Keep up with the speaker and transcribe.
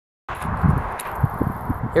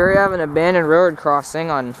Here we have an abandoned road crossing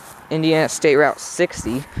on Indiana State Route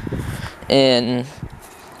 60 in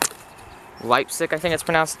Leipsic, I think it's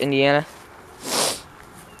pronounced, Indiana.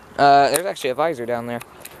 There's actually a visor down there,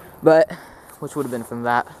 which would have been from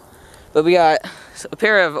that. But we got a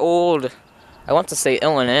pair of old, I want to say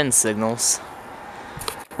IN-60 signals,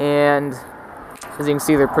 and as you can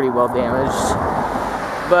see, they're pretty well damaged.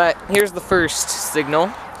 But here's the first signal.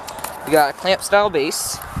 We got a clamp style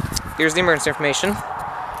base. Here's the emergency information.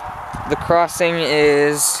 The crossing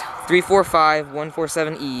is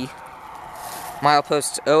 345147E,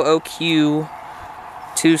 milepost OOQ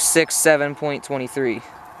 267.23.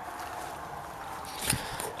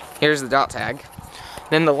 Here's the dot tag.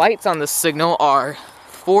 Then the lights on this signal are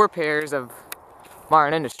 4 pairs of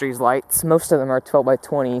Modern Industries lights. Most of them are 12 by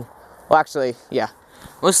 20. Well, actually, yeah,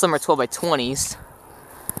 most of them are 12 by 20s,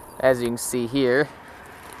 as you can see here.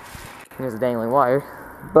 Here's a dangling wire.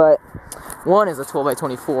 But one is a 12 by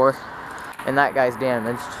 24, and that guy's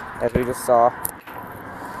damaged, as we just saw.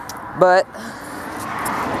 But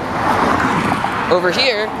over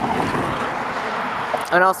here,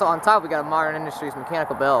 and also on top, we got a Modern Industries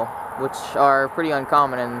mechanical bell, which are pretty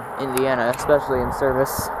uncommon in Indiana, especially in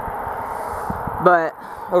service. But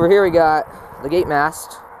over here we got the gate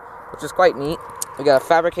mast, which is quite neat. We got a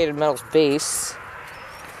fabricated metals base.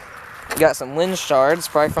 We got some lens shards,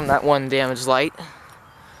 probably from that one damaged light.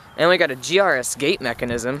 And we got a GRS gate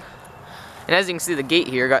mechanism. And as you can see, the gate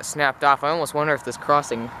here got snapped off. I almost wonder if this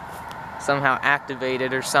crossing somehow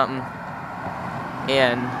activated or something.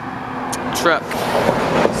 And a truck,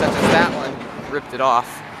 such as that one, ripped it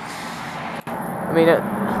off. I mean,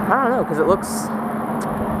 I don't know, because it looks...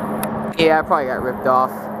 Yeah, it probably got ripped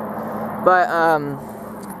off. But,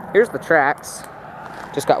 here's the tracks.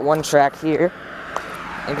 Just got one track here.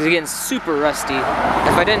 And it's getting super rusty. If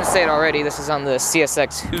I didn't say it already, this is on the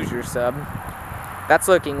CSX Hoosier sub. That's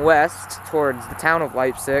looking west towards the town of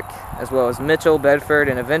Leipsic, as well as Mitchell, Bedford,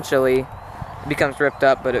 and eventually it becomes ripped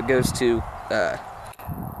up, but it goes to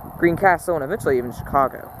Greencastle and eventually even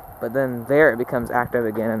Chicago. But then there it becomes active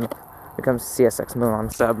again and becomes CSX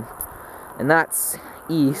Milan sub. And that's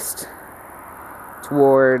east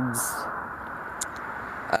towards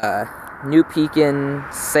New Pekin,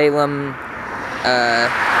 Salem,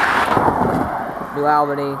 New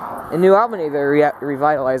Albany. In New Albany, they're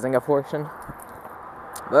revitalizing a portion.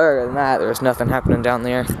 But other than that, there's nothing happening down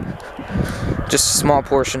there. Just small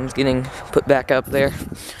portions getting put back up there.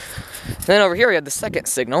 And then over here we have the second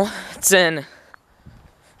signal. It's in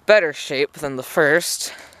better shape than the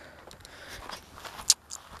first.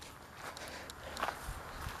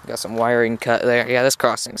 Got some wiring cut there. Yeah, this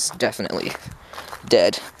crossing's definitely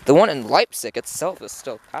dead. The one in Leipsic itself is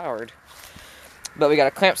still powered. But we got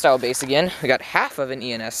a clamp style base again. We got half of an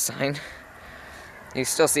ENS sign. You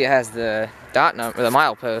still see it has the dot number, the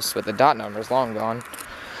milepost, but the dot number is long gone.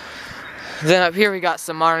 Then up here we got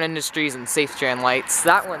some Modern Industries and Safetran lights.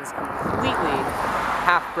 That one's completely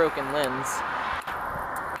half broken lens.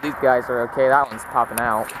 These guys are okay. That one's popping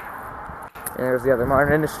out. And there's the other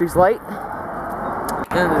Modern Industries light.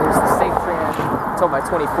 And then there's the Safetran 12 by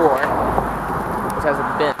 24, which has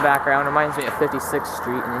a bent background. Reminds me of 56th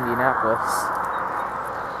Street in Indianapolis.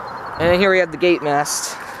 And then here we have the gate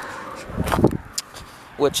mast,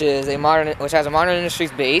 which has a Modern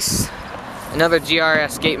Industries base, another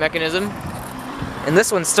GRS gate mechanism, and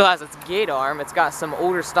this one still has its gate arm. It's got some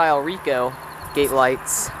older style Rico gate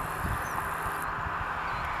lights,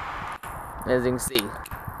 as you can see.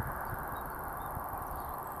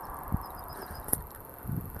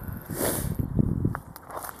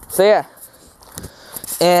 So yeah,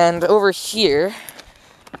 and over here,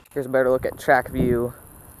 here's a better look at track view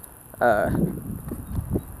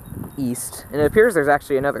east. And it appears there's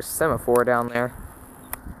actually another semaphore down there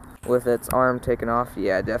with its arm taken off.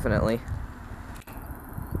 Yeah, definitely.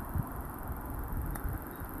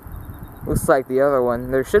 Looks like the other one.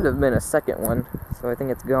 There should have been a second one, so I think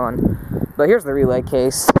it's gone. But here's the relay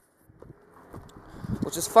case,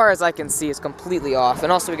 which as far as I can see is completely off.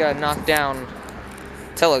 And also we got a knocked down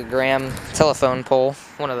telephone pole,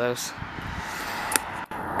 one of those.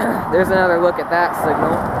 There's another look at that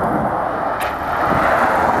signal.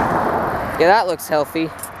 Yeah, that looks healthy.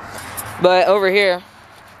 But over here,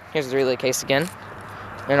 here's the relay case again.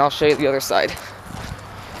 And I'll show you the other side.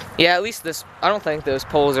 Yeah, at least this, I don't think those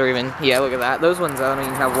poles are even, yeah, look at that. Those ones, I don't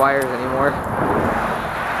even have wires anymore.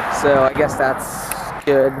 So I guess that's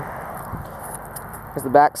good. Here's the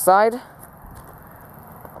back side.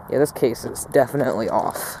 Yeah, this case is definitely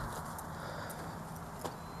off.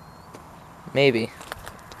 Maybe.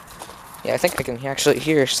 Yeah, I think I can actually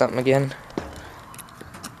hear something again.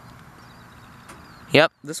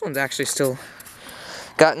 Yep, this one's actually still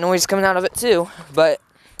got noise coming out of it too, but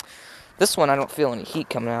this one I don't feel any heat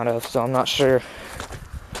coming out of, so I'm not sure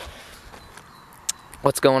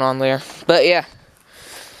what's going on there. But yeah,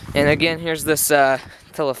 and again, here's this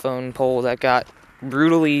telephone pole that got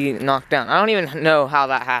brutally knocked down. I don't even know how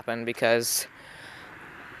that happened, because,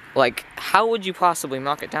 like, how would you possibly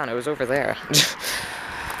knock it down? It was over there.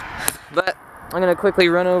 But I'm gonna quickly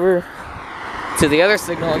run over to the other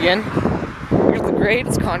signal again. Here's the grade,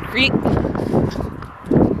 it's concrete.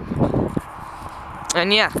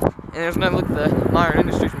 And yeah, and there's another look at the Modern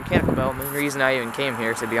Industries mechanical bell, and the reason I even came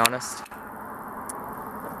here, to be honest.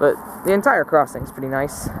 But the entire crossing is pretty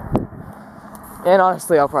nice. And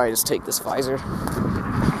honestly, I'll probably just take this visor.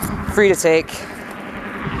 Free to take.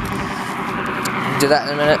 Do that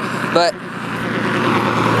in a minute. But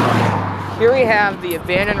here we have the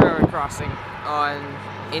abandoned railroad crossing on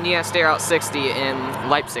Indiana State Route 60 in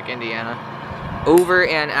Leipsic, Indiana. Over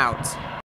and out.